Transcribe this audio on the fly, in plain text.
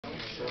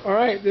All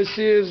right, this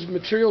is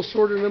Material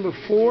Sorter number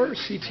 4,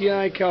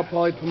 CTI Cal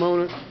Poly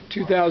Pomona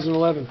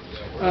 2011.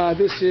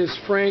 This is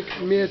Frank,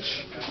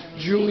 Mitch,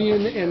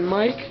 Julian, and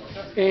Mike,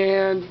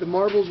 and the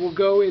marbles will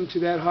go into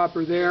that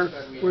hopper there,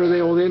 where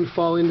they will then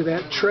fall into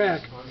that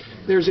track.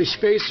 There's a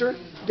spacer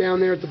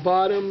down there at the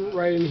bottom,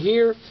 right in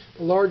here.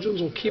 The large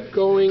ones will keep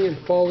going and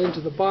fall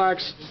into the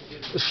box.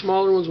 The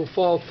smaller ones will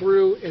fall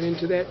through and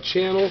into that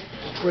channel,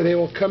 where they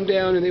will come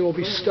down and they will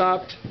be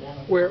stopped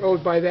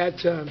by that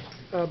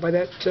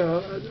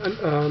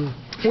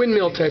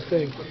windmill type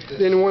thing.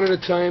 Then one at a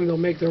time they'll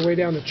make their way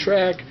down the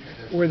track,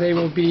 where they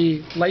will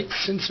be light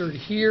sensored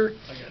here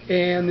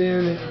and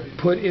then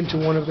put into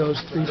one of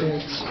those 3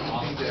 bins.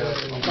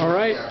 All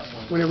right,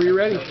 whenever you're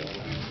ready.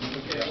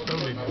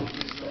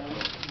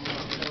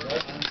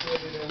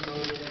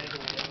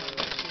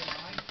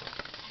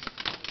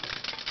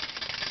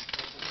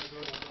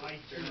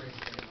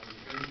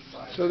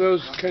 So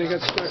those kind of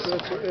got stuck.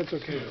 That's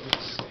okay.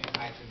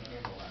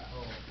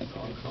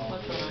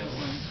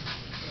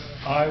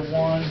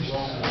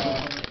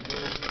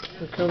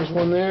 There comes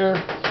one there.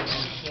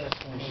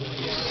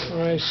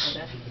 Nice.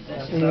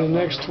 And the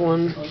next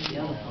one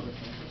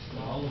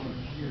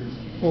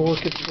will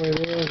work its way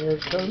there. There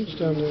it comes,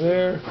 down to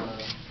there.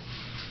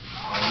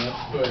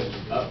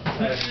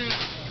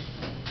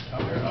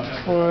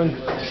 One.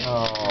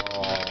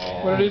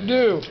 What did it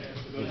do?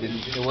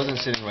 It wasn't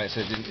sitting right,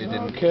 so it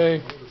didn't.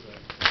 Okay.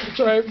 It's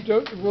all right. We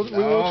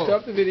won't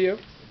stop the video.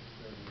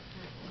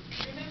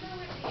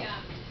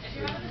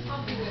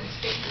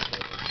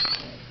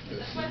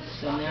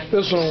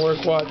 This one will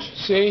work, watch.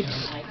 See?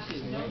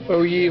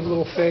 Oh, ye of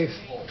little faith.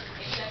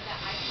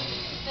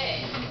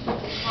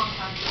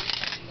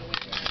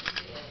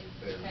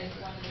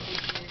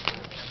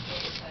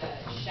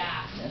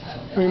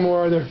 How many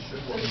more are there?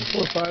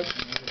 4 or 5?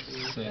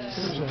 6.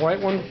 There's a white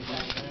one.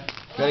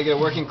 Gotta get a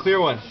working clear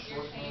one.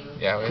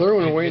 Yeah, clear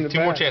one way in the back.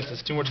 2 more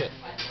chances. 2 more chances.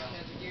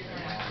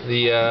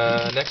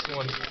 The next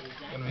one's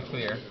gonna be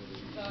clear.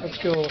 Let's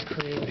get a little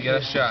creative. We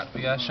got a shot.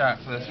 We got a shot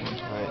for this one.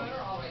 All right.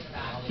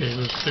 It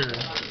was clear.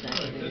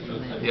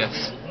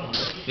 Yes.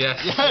 Yes.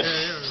 Yes.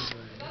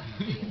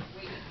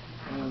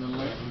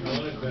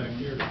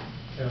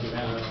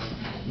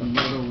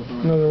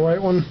 Another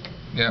white one.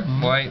 Yep.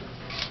 White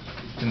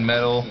and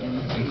metal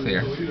and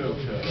clear.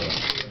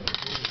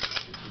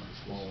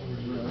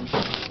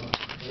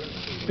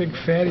 Big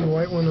fatty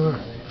white one.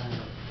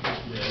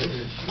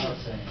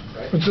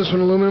 What's this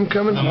one? Aluminum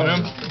coming?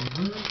 Aluminum.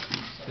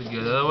 Could go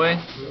the other way.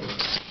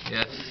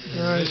 Yes.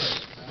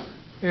 Nice.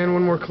 And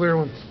one more clear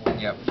one.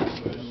 Yep.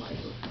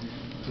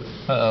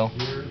 Uh-oh.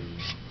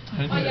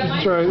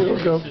 It's alright,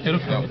 it'll go. It'll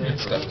go.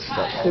 It's stuck.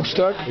 It's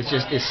stuck?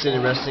 It's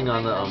sitting resting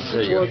on the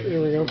there you go.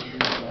 There we go.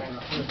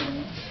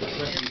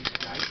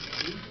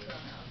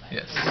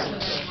 Yes.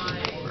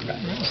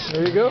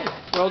 There you go.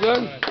 Well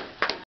done.